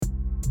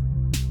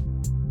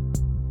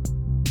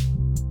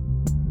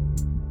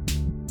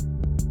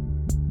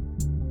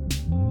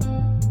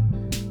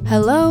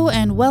Hello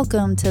and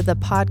welcome to the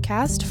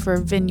podcast for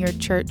Vineyard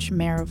Church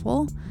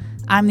Maryville.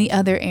 I'm the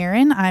other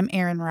Erin. I'm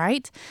Erin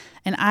Wright,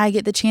 and I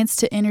get the chance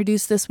to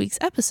introduce this week's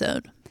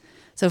episode.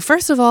 So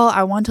first of all,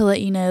 I want to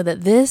let you know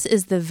that this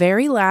is the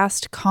very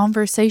last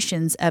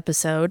Conversations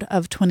episode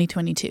of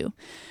 2022.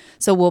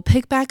 So we'll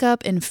pick back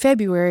up in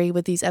February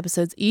with these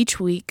episodes each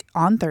week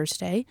on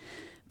Thursday,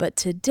 but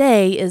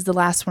today is the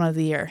last one of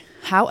the year.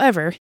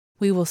 However,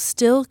 we will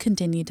still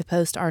continue to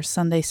post our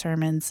Sunday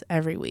sermons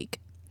every week.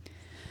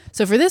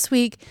 So for this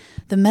week,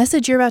 the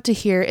message you're about to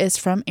hear is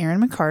from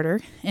Aaron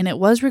McCarter, and it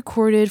was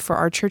recorded for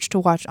our church to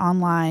watch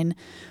online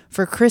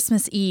for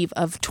Christmas Eve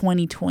of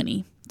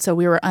 2020. So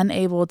we were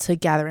unable to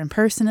gather in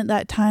person at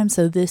that time,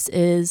 so this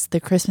is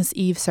the Christmas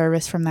Eve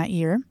service from that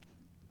year.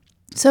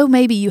 So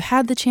maybe you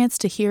had the chance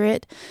to hear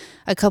it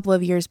a couple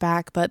of years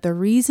back, but the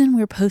reason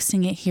we're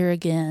posting it here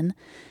again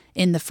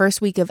in the first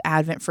week of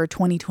Advent for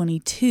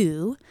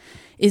 2022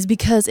 is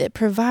because it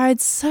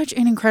provides such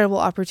an incredible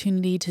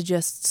opportunity to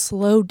just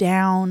slow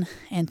down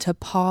and to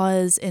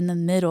pause in the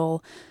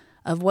middle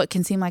of what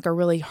can seem like a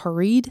really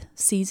hurried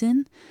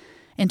season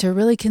and to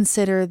really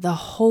consider the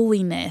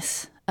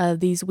holiness of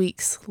these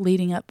weeks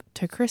leading up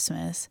to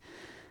Christmas.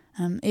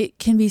 It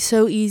can be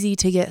so easy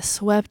to get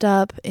swept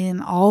up in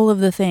all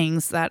of the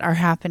things that are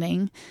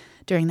happening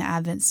during the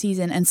Advent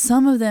season, and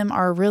some of them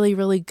are really,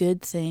 really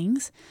good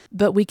things,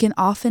 but we can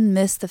often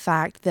miss the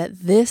fact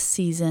that this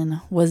season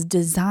was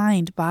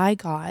designed by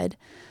God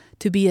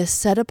to be a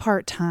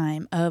set-apart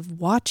time of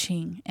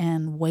watching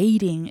and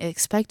waiting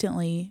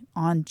expectantly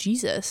on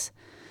Jesus.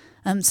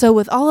 So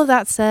with all of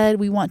that said,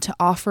 we want to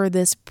offer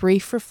this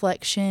brief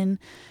reflection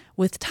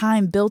with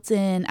time built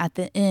in at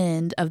the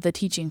end of the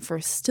teaching for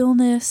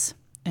stillness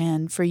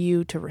and for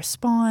you to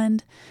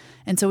respond.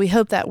 And so we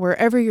hope that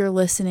wherever you're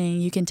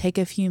listening, you can take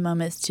a few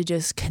moments to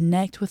just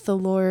connect with the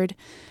Lord,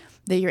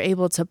 that you're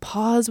able to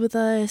pause with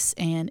us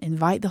and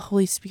invite the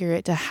Holy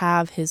Spirit to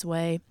have His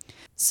way.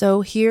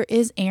 So here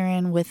is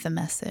Aaron with the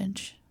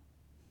message.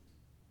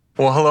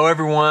 Well, hello,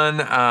 everyone.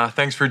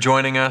 Thanks for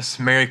joining us.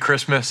 Merry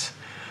Christmas.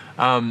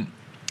 Hey,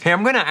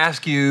 I'm going to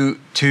ask you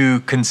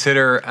to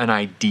consider an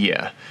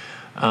idea.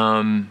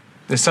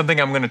 It's something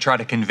I'm going to try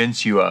to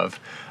convince you of.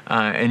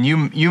 And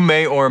you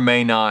may or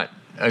may not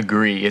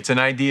agree. It's an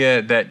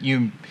idea that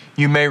you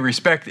may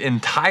respect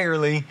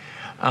entirely,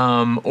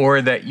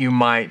 or that you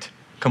might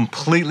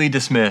completely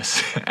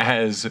dismiss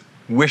as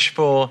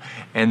wishful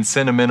and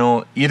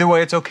sentimental. Either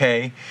way, it's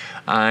okay.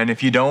 And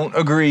if you don't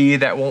agree,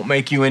 that won't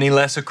make you any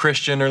less a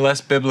Christian or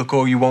less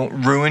biblical. You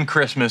won't ruin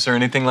Christmas or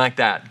anything like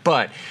that.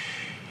 But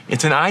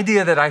it's an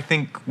idea that I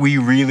think we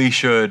really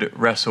should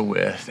wrestle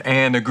with.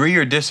 And agree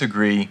or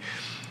disagree,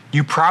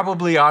 you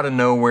probably ought to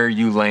know where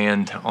you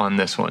land on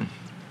this one.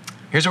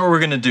 Here's what we're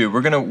going to do. We're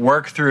going to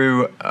work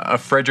through a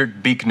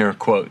Frederick Buechner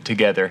quote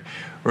together.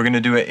 We're going to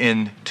do it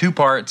in two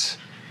parts.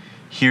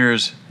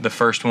 Here's the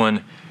first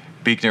one.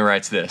 Buechner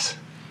writes this: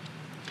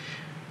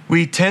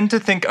 "We tend to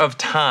think of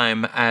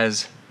time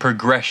as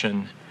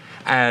progression,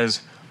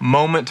 as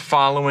moment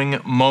following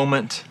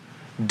moment,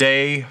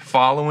 day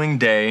following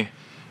day,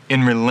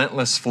 in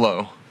relentless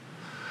flow.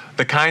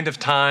 The kind of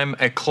time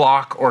a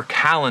clock or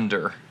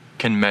calendar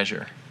can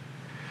measure.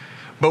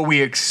 But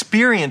we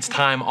experience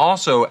time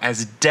also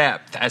as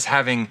depth, as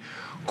having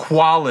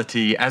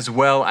quality as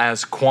well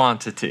as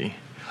quantity.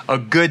 A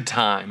good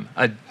time,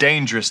 a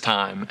dangerous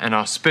time, an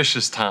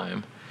auspicious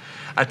time.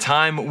 A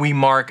time we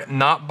mark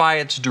not by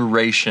its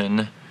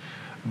duration,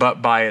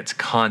 but by its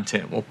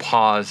content." We'll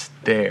pause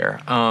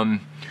there.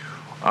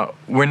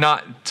 We're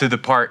not to the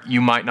part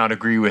you might not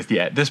agree with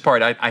yet. This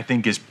part I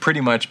think is pretty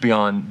much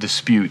beyond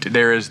dispute.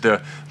 There is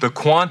the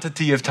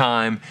quantity of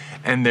time,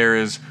 and there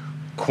is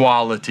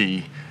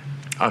quality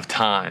of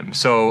time.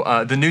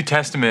 So the New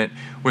Testament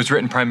was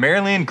written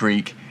primarily in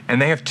Greek,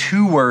 and they have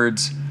two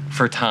words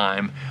for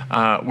time,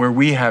 where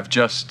we have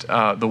just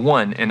the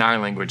one in our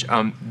language.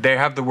 They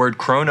have the word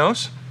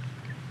chronos.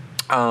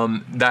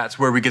 That's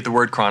where we get the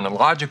word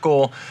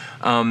chronological.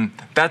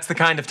 That's the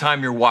kind of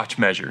time your watch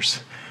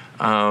measures.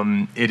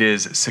 It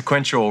is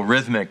sequential,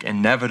 rhythmic,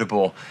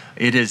 inevitable.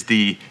 It is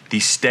the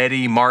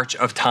steady march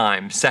of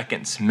time,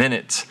 seconds,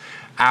 minutes,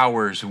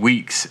 hours,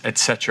 weeks,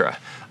 etc.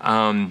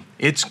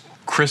 It's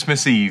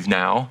Christmas Eve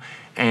now,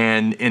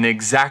 and in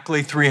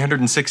exactly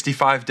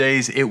 365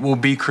 days, it will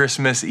be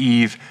Christmas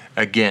Eve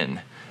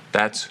again.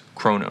 That's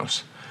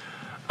chronos.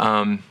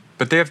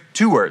 But they have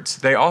two words.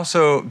 They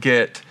also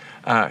get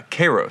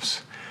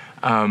kairos,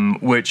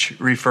 which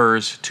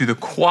refers to the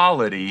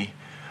quality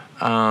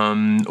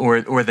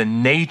or the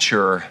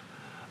nature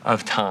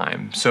of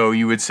time. So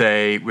you would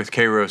say with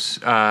kairos,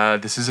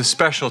 this is a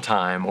special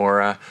time, or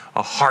a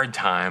hard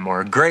time,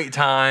 or a great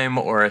time,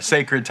 or a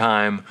sacred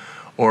time,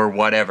 or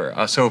whatever.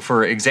 So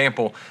for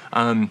example,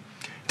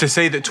 to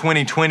say that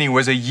 2020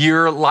 was a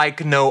year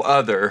like no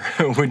other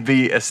would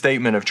be a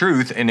statement of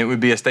truth, and it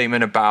would be a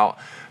statement about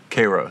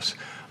kairos.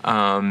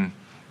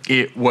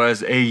 It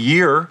was a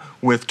year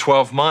with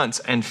 12 months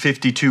and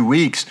 52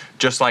 weeks,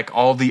 just like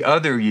all the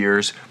other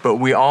years, but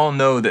we all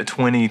know that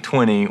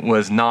 2020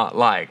 was not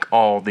like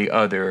all the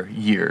other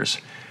years.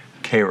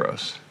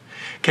 Kairos.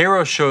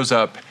 Kairos shows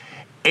up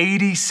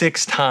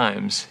 86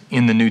 times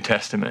in the New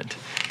Testament.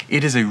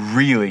 It is a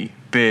really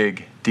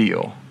big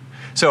deal.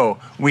 So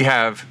we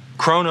have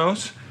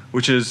chronos,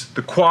 which is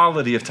the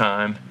quality of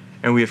time,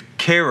 and we have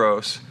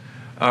kairos,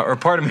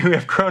 we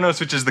have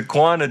chronos, which is the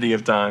quantity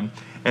of time,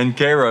 and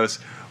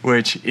kairos,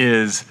 which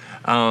is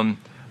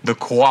the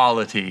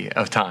quality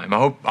of time.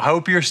 I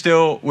hope you're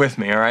still with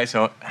me, all right?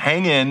 So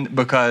hang in,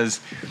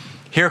 because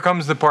here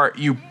comes the part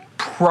you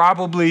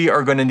probably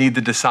are going to need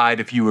to decide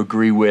if you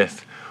agree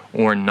with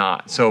or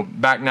not. So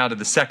back now to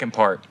the second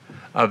part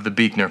of the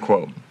Buechner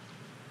quote.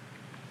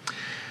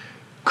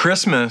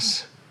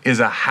 Christmas is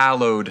a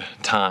hallowed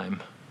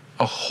time,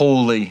 a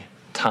holy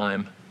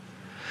time,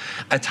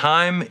 a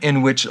time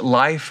in which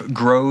life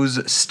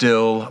grows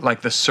still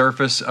like the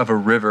surface of a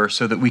river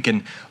so that we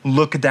can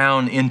look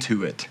down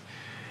into it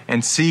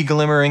and see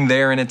glimmering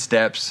there in its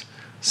depths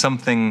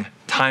something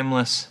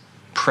timeless,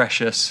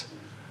 precious,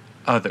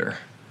 other.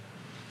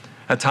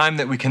 A time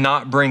that we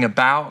cannot bring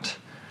about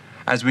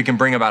as we can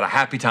bring about a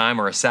happy time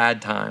or a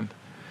sad time,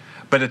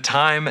 but a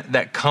time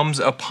that comes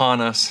upon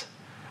us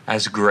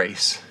as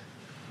grace,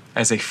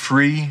 as a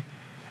free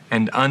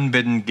and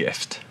unbidden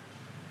gift.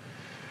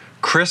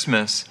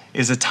 Christmas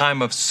is a time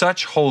of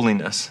such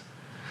holiness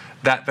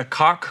that the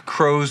cock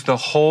crows the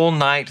whole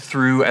night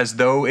through as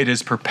though it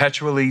is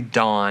perpetually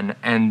dawn,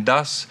 and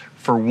thus,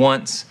 for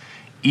once,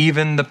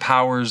 even the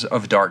powers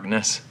of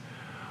darkness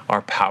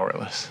are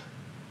powerless.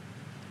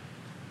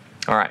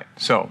 All right,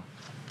 so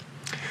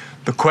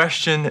the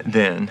question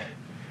then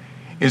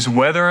is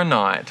whether or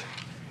not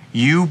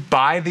you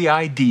buy the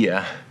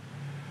idea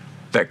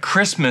that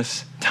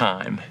Christmas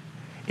time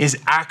is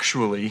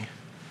actually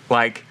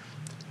like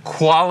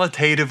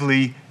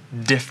qualitatively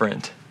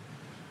different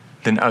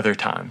than other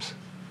times.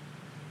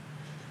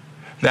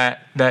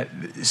 That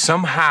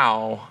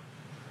somehow,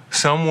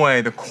 some way,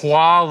 the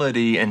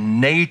quality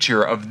and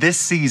nature of this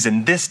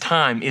season, this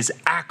time, is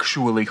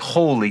actually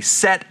holy,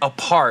 set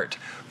apart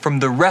from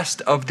the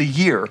rest of the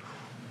year.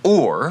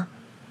 Or,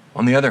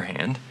 on the other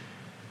hand,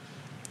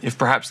 if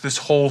perhaps this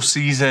whole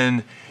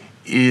season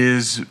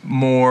is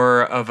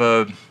more of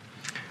a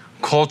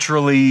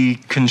culturally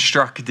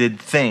constructed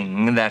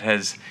thing that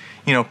has,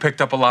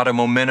 picked up a lot of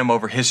momentum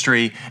over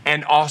history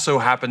and also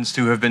happens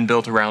to have been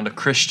built around a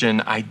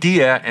Christian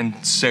idea,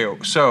 and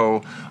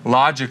so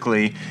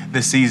logically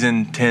the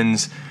season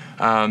tends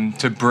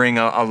to bring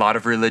a lot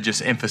of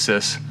religious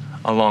emphasis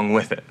along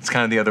with it. It's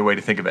kind of the other way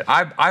to think of it.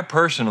 I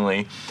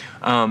personally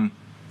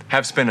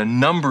have spent a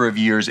number of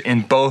years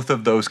in both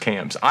of those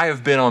camps. I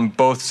have been on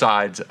both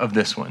sides of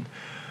this one.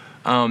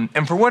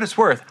 And for what it's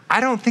worth,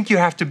 I don't think you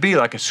have to be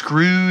like a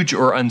Scrooge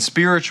or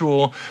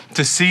unspiritual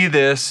to see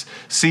this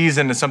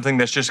season as something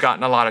that's just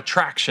gotten a lot of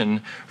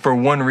traction for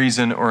one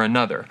reason or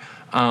another.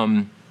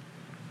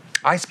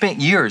 I spent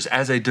years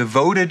as a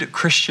devoted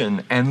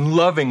Christian and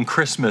loving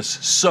Christmas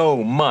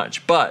so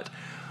much, but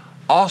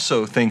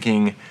also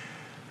thinking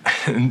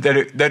that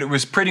it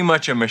was pretty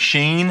much a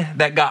machine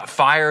that got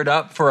fired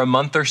up for a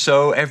month or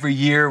so every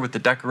year with the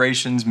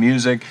decorations,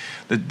 music,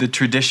 the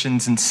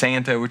traditions, and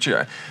Santa, which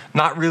are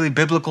not really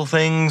biblical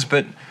things,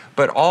 but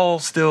all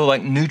still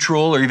like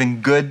neutral or even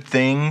good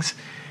things.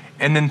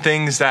 And then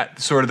things that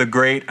sort of the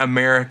great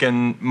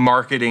American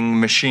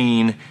marketing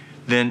machine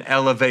then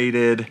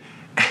elevated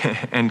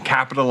and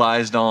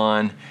capitalized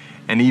on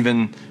and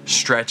even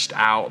stretched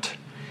out,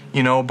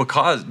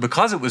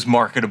 because it was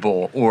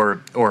marketable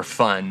or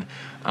fun.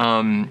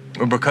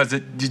 Or because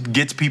it just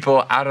gets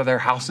people out of their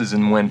houses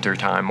in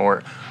wintertime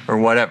or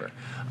whatever.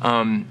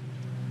 And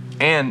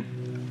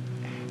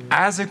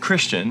as a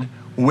Christian,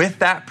 with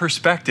that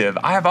perspective,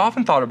 I have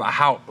often thought about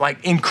how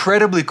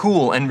incredibly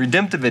cool and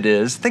redemptive it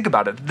is. Think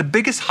about it. The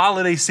biggest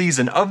holiday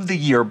season of the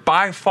year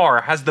by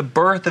far has the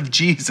birth of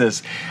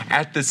Jesus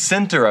at the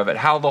center of it.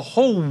 How the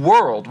whole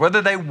world,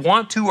 whether they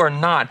want to or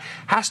not,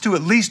 has to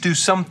at least do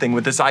something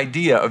with this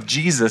idea of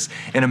Jesus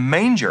in a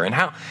manger. And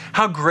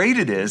how great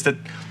it is that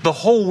the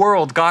whole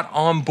world got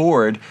on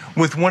board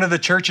with one of the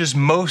church's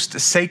most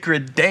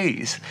sacred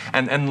days.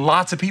 And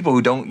lots of people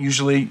who don't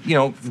usually,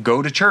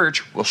 go to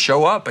church will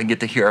show up and get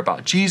to hear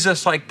about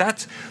Jesus.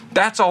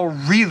 That's all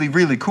really,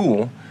 really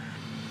cool.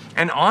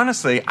 And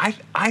honestly,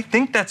 I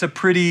think that's a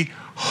pretty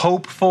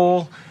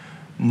hopeful,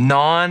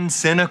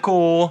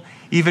 non-cynical,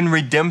 even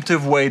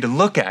redemptive way to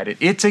look at it.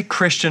 It's a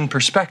Christian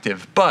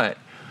perspective, but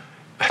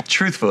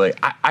truthfully,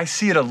 I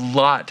see it a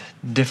lot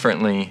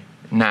differently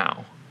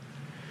now.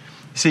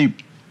 See,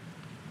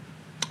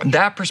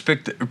 that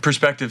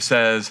perspective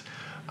says,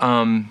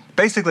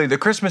 basically, the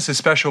Christmas is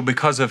special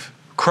because of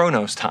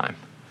Chronos time.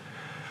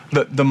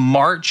 The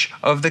march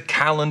of the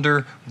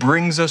calendar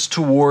brings us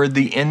toward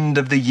the end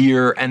of the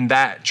year, and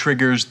that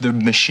triggers the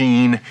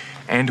machine,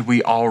 and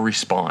we all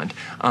respond.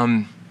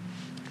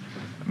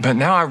 But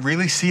now I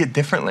really see it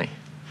differently.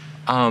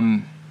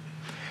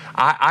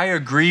 I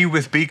agree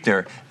with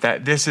Buechner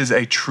that this is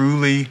a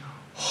truly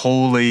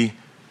holy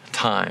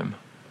time.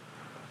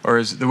 or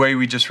as the way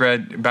we just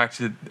read back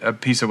to a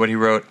piece of what he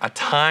wrote, a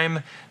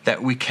time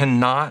that we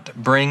cannot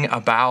bring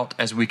about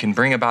as we can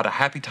bring about a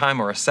happy time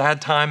or a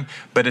sad time,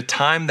 but a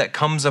time that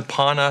comes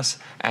upon us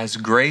as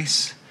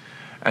grace,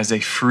 as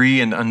a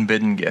free and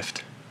unbidden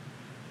gift.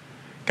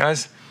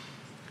 Guys,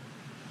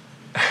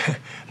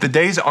 the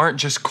days aren't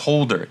just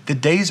colder. The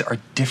days are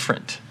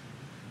different.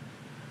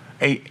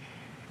 This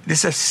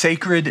is a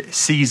sacred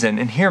season,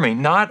 and hear me,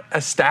 not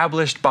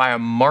established by a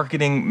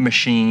marketing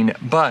machine,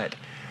 but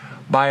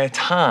by a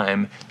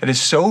time that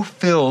is so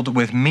filled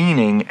with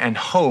meaning and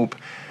hope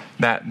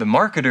that the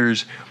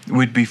marketers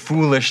would be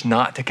foolish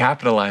not to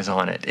capitalize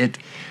on it.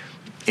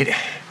 It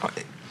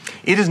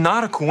is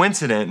not a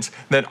coincidence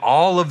that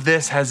all of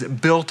this has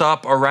built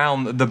up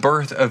around the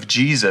birth of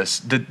Jesus.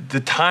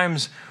 The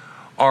times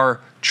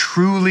are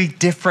truly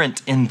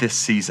different in this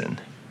season.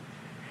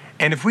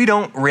 And if we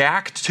don't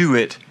react to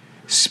it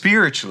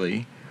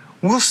spiritually,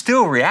 we'll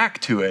still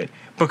react to it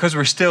because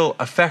we're still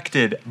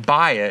affected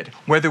by it,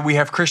 whether we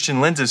have Christian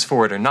lenses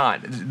for it or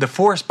not. The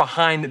force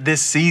behind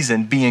this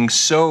season being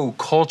so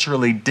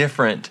culturally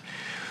different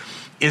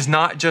is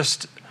not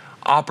just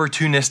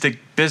opportunistic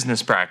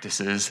business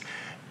practices,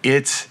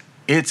 it's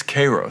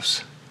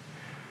kairos.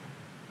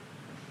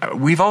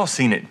 We've all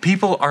seen it.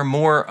 People are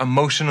more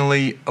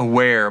emotionally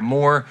aware,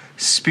 more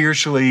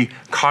spiritually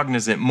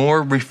cognizant,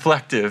 more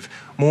reflective,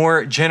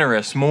 more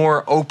generous,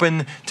 more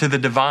open to the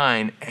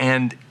divine.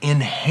 And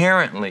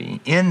inherently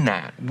in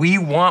that, we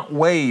want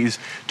ways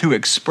to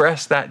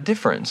express that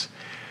difference.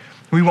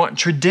 We want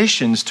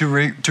traditions to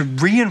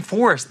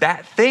reinforce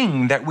that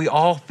thing that we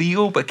all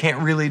feel but can't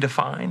really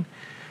define.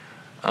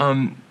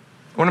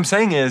 What I'm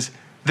saying is,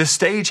 the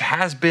stage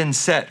has been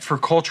set for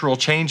cultural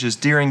changes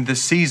during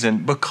this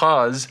season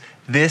because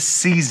this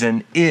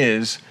season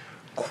is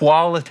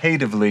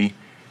qualitatively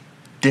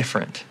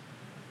different.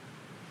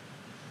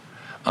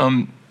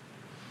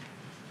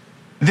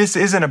 This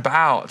isn't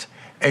about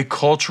a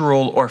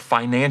cultural or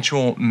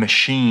financial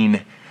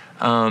machine.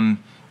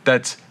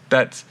 That's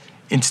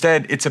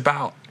instead it's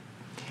a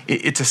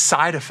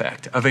side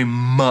effect of a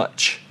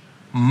much,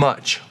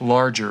 much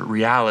larger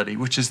reality,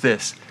 which is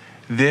this.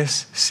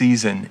 This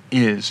season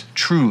is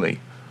truly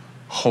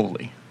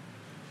holy.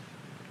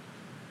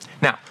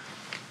 Now,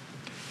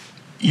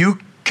 you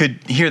could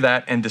hear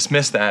that and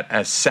dismiss that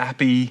as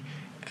sappy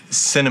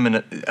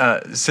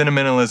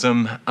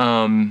sentimentalism.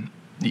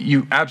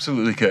 You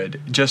absolutely could.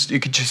 You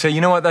could just say,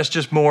 you know what, that's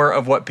just more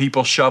of what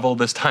people shovel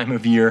this time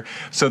of year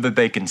so that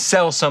they can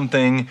sell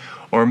something,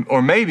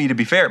 or maybe, to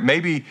be fair,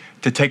 maybe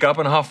to take up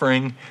an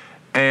offering.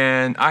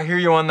 And I hear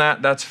you on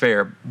that, that's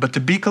fair. But to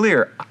be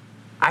clear,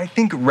 I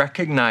think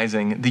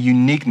recognizing the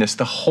uniqueness,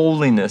 the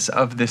holiness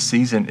of this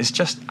season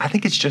I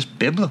think it's just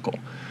biblical.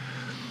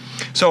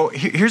 So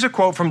here's a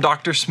quote from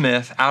Dr.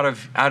 Smith out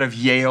of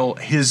Yale.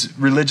 His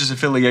religious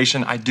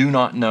affiliation, I do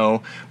not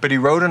know, but he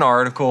wrote an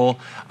article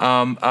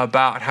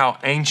about how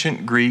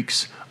ancient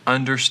Greeks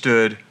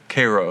understood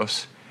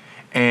kairos,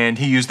 and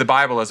he used the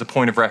Bible as a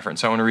point of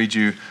reference. I want to read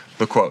you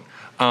the quote.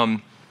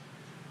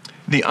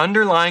 The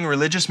underlying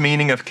religious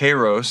meaning of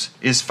kairos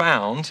is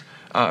found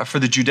for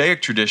the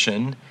Judaic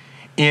tradition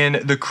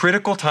in the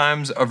critical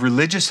times of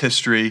religious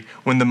history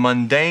when the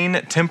mundane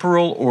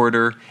temporal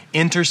order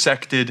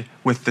intersected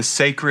with the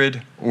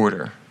sacred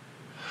order.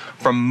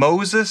 From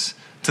Moses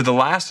to the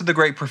last of the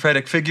great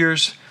prophetic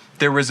figures,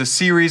 there was a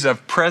series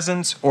of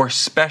presence or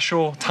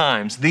special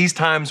times. These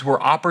times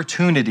were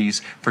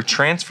opportunities for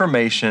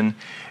transformation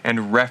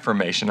and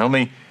reformation. Let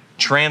me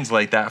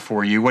translate that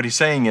for you. What he's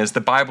saying is the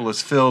Bible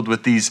is filled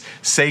with these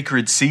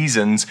sacred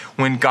seasons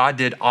when God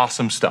did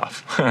awesome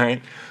stuff. All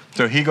right?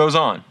 So he goes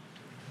on.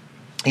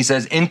 He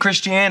says, in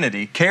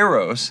Christianity,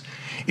 kairos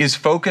is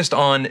focused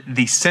on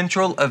the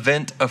central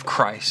event of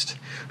Christ,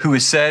 who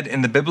is said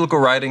in the biblical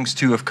writings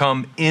to have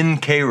come in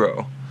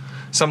kairo,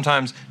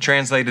 sometimes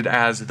translated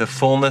as the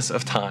fullness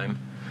of time,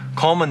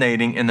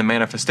 culminating in the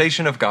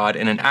manifestation of God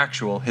in an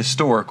actual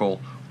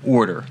historical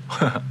order.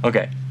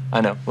 Okay,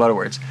 I know, a lot of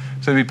words.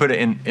 So let me put it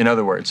in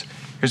other words.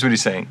 Here's what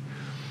he's saying.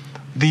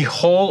 The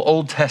whole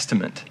Old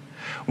Testament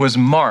was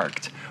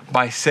marked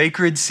by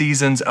sacred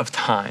seasons of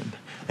time,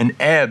 an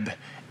ebb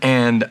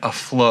and a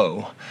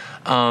flow.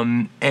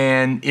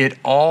 And it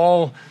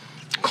all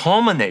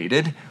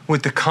culminated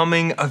with the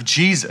coming of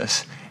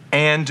Jesus.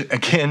 And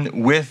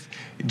again, with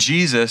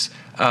Jesus,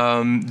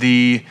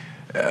 the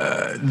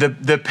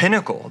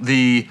pinnacle,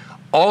 the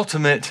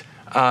ultimate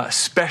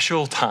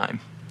special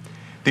time,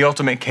 the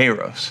ultimate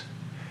kairos.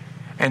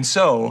 And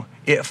so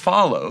it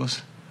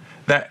follows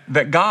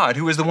that God,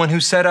 who is the one who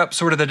set up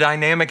sort of the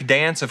dynamic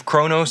dance of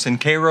Chronos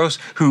and Kairos,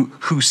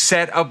 who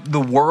set up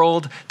the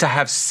world to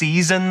have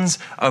seasons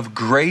of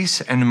grace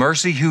and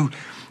mercy, who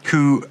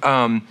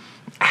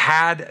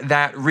had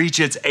that reach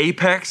its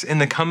apex in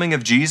the coming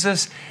of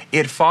Jesus,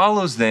 it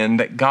follows then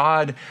that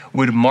God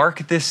would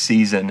mark this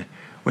season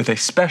with a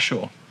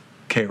special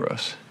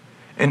Kairos.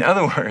 In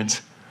other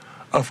words,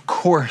 of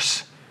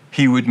course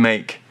he would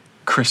make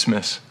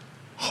Christmas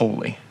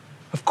holy.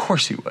 Of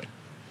course he would.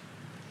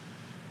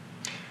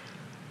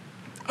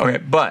 Okay,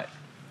 but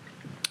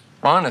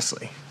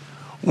honestly,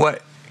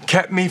 What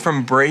kept me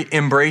from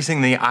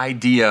embracing the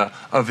idea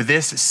of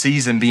this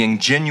season being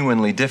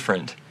genuinely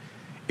different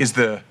is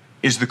the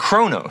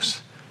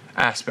chronos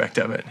aspect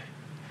of it.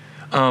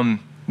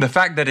 The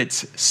fact that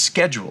it's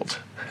scheduled.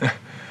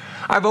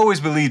 I've always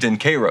believed in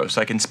kairos,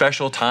 like in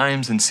special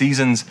times and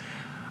seasons.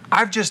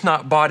 I've just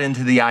not bought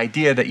into the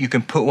idea that you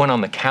can put one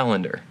on the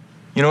calendar.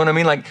 You know what I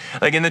mean? Like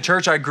in the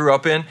church I grew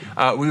up in,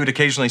 we would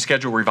occasionally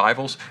schedule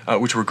revivals,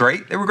 which were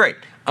great. They were great.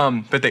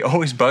 But they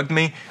always bugged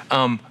me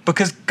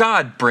because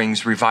God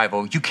brings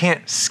revival. You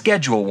can't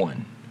schedule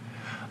one.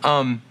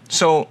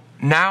 So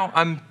now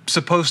I'm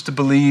supposed to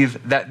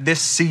believe that this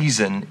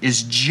season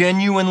is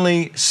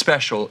genuinely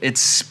special.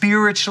 It's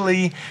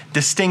spiritually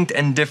distinct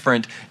and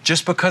different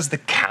just because the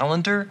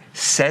calendar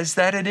says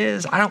that it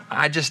is.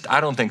 I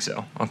don't think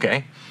so,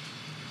 okay?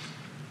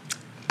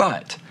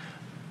 But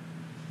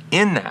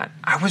in that,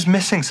 I was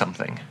missing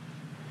something.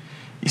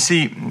 You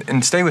see,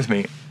 and stay with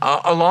me,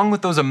 along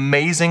with those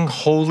amazing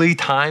holy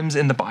times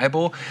in the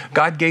Bible,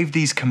 God gave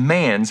these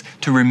commands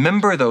to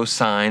remember those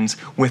signs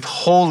with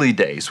holy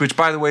days, which,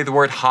 by the way, the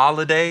word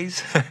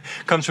holidays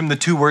comes from the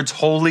two words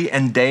holy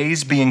and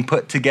days being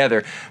put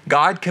together.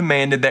 God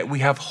commanded that we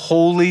have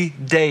holy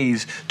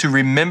days to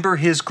remember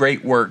his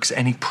great works,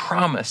 and he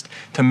promised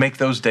to make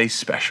those days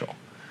special,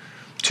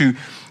 to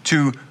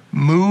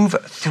move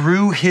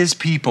through his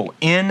people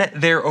in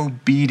their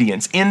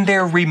obedience, in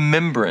their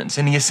remembrance.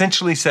 And he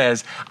essentially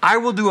says, I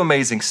will do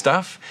amazing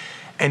stuff,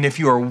 and if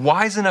you are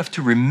wise enough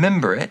to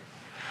remember it,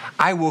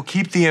 I will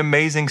keep the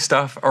amazing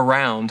stuff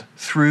around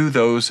through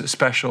those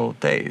special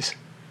days.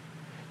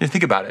 You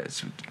think about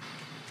it.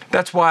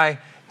 That's why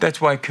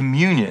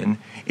communion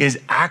is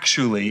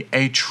actually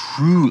a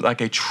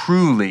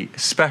truly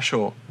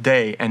special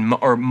day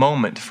or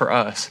moment for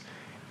us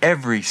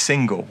every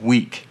single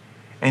week.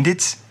 And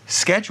it's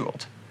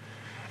scheduled.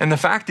 And the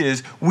fact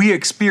is, we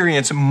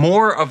experience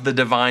more of the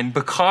divine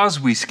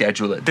because we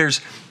schedule it. There's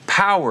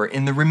power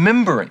in the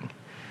remembering.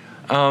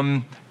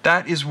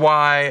 That is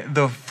why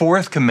the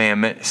fourth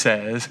commandment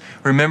says,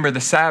 remember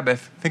the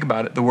Sabbath, think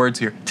about it, the words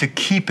here, to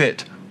keep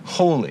it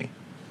holy.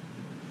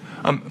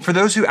 For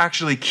those who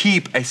actually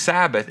keep a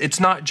Sabbath, it's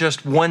not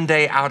just one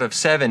day out of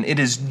 7. It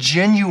is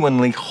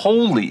genuinely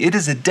holy. It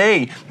is a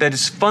day that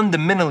is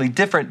fundamentally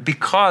different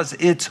because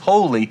it's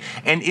holy,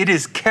 and it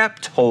is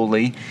kept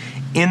holy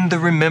in the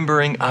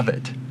remembering of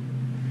it.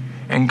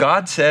 And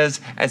God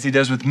says, as he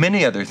does with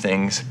many other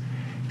things,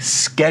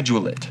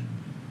 schedule it.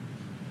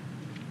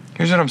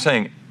 Here's what I'm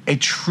saying. A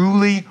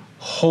truly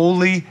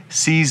holy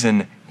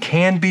season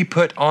can be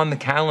put on the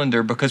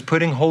calendar because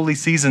putting holy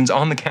seasons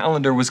on the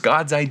calendar was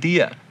God's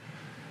idea.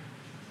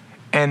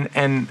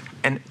 And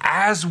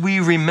as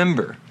we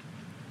remember,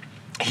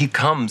 he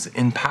comes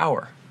in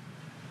power.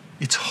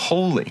 It's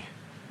holy.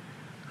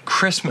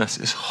 Christmas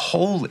is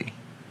holy.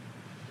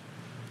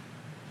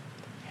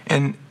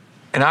 And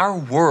our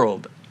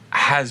world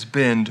has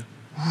been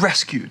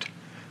rescued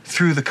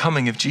through the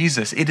coming of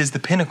Jesus. It is the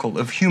pinnacle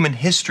of human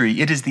history.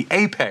 It is the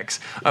apex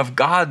of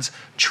God's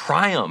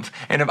triumph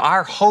and of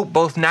our hope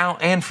both now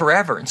and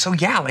forever. And so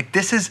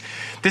this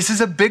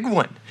is a big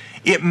one.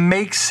 It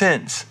makes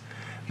sense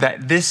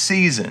that this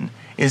season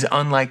is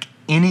unlike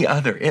any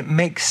other. It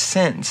makes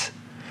sense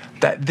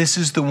that this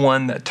is the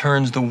one that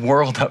turns the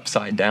world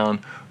upside down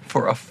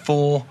for a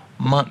full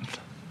month.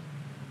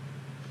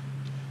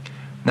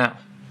 Now,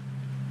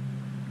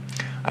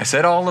 I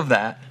said all of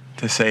that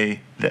to say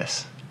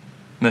this.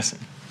 Listen,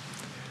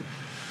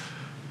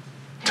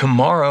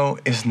 tomorrow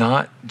is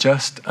not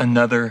just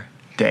another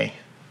day.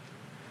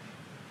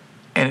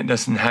 And it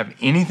doesn't have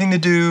anything to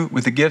do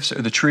with the gifts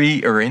or the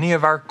tree or any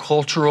of our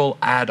cultural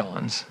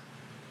add-ons.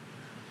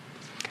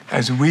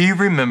 As we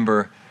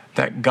remember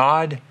that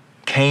God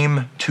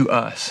came to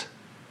us,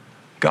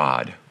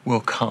 God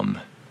will come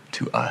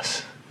to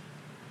us.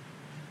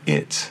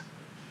 It's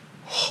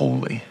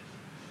holy.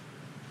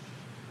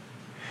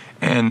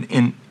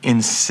 And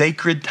in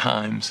sacred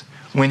times,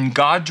 when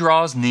God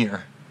draws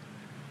near,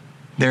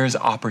 there's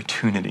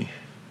opportunity.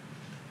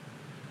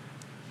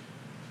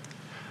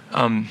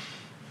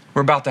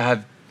 We're about to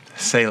have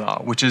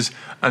Selah, which is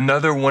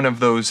another one of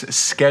those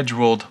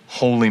scheduled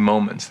holy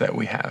moments that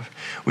we have.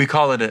 We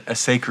call it a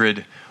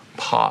sacred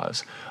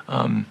pause.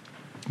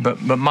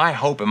 But my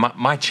hope and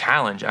my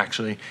challenge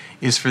actually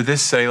is for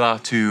this Selah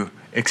to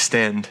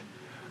extend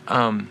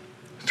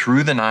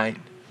through the night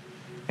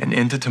and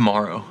into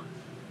tomorrow.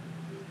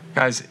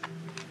 Guys,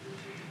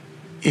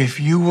 if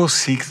you will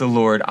seek the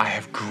Lord, I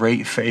have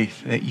great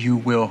faith that you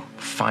will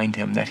find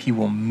him, that he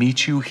will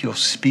meet you, he'll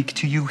speak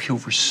to you, he'll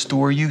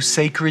restore you.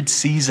 Sacred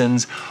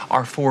seasons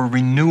are for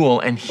renewal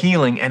and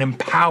healing and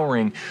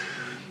empowering.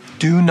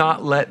 Do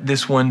not let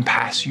this one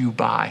pass you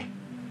by.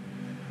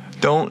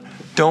 Don't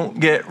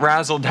get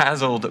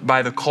razzle-dazzled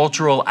by the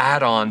cultural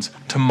add-ons.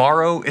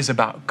 Tomorrow is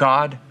about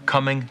God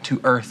coming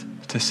to earth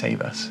to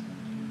save us.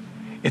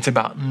 It's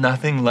about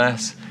nothing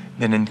less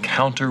than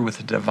encounter with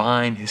the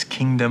divine, his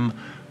kingdom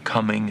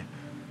coming.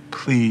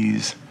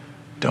 Please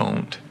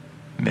don't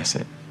miss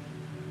it.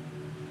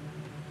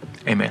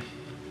 Amen.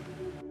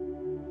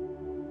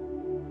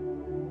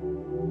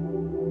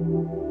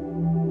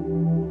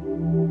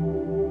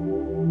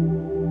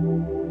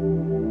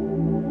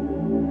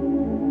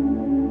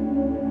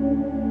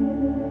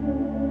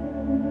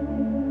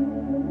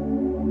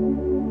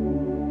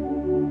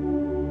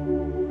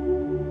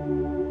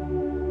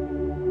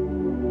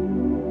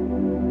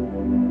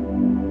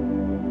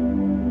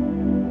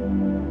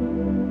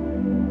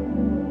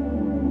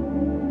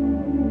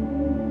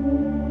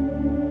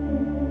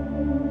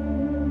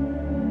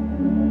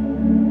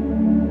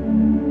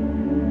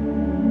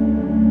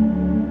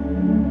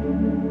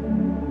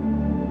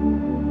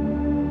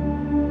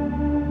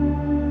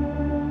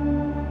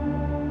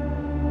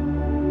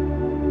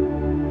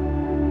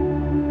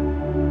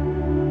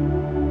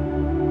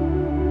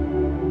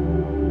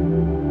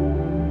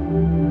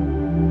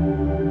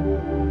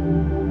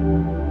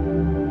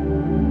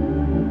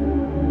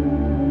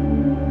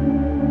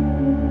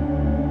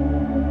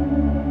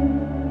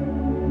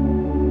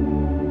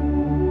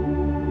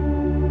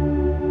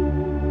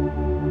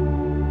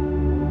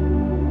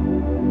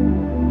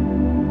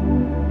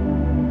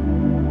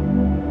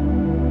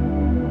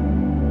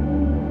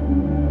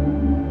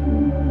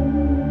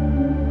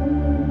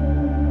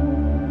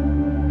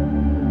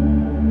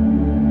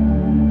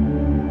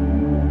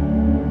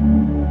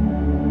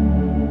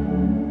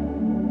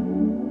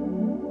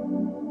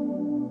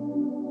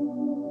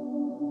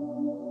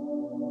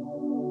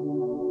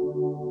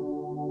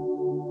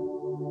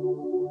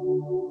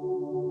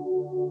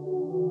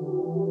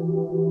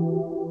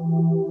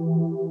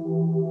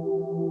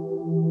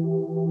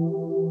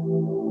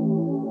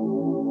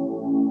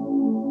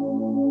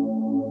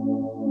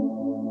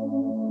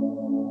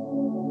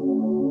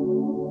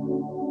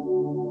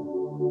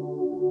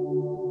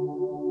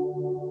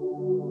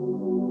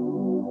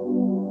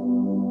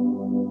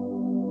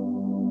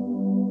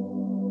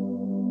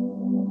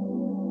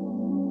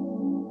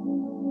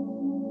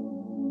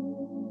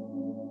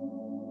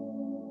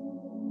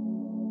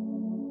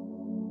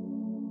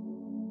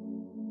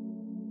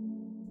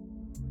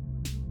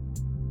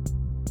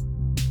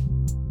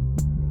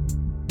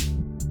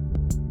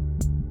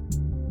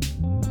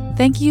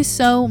 Thank you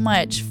so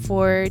much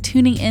for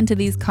tuning into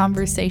these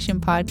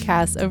conversation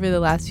podcasts over the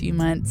last few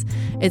months.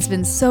 It's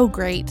been so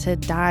great to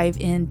dive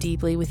in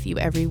deeply with you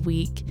every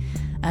week.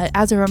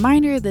 As a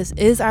reminder, this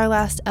is our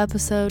last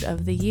episode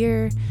of the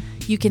year.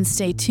 You can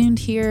stay tuned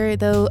here,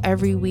 though,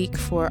 every week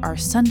for our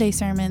Sunday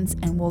sermons,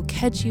 and we'll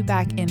catch you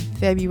back in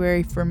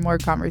February for more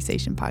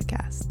conversation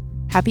podcasts.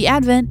 Happy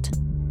Advent!